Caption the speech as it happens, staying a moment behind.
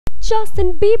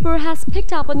Justin Bieber has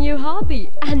picked up a new hobby.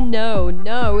 And no,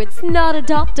 it's not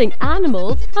adopting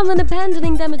animals and then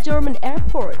abandoning them at German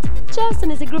airports.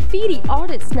 Justin is a graffiti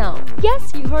artist now.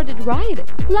 Yes, you heard it right.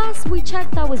 Last we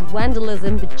checked, that was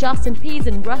vandalism, but Justin pees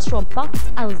in restaurant buckets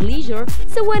at his leisure,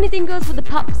 so anything goes with the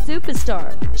pop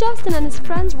superstar. Justin and his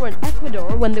friends were in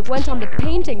Ecuador when they went on the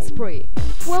painting spree.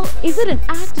 Well, is it an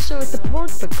act to show his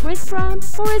support for Chris Brown,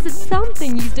 or is it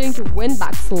something he's doing to win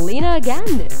back Selena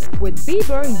again? With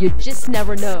Bieber, you just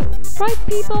never know. Right,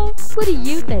 people? What do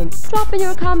you think? Drop in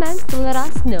your comments to let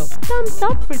us know. Thumbs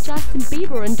up for Justin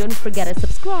Bieber and don't forget to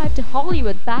subscribe to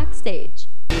Hollywood Backstage.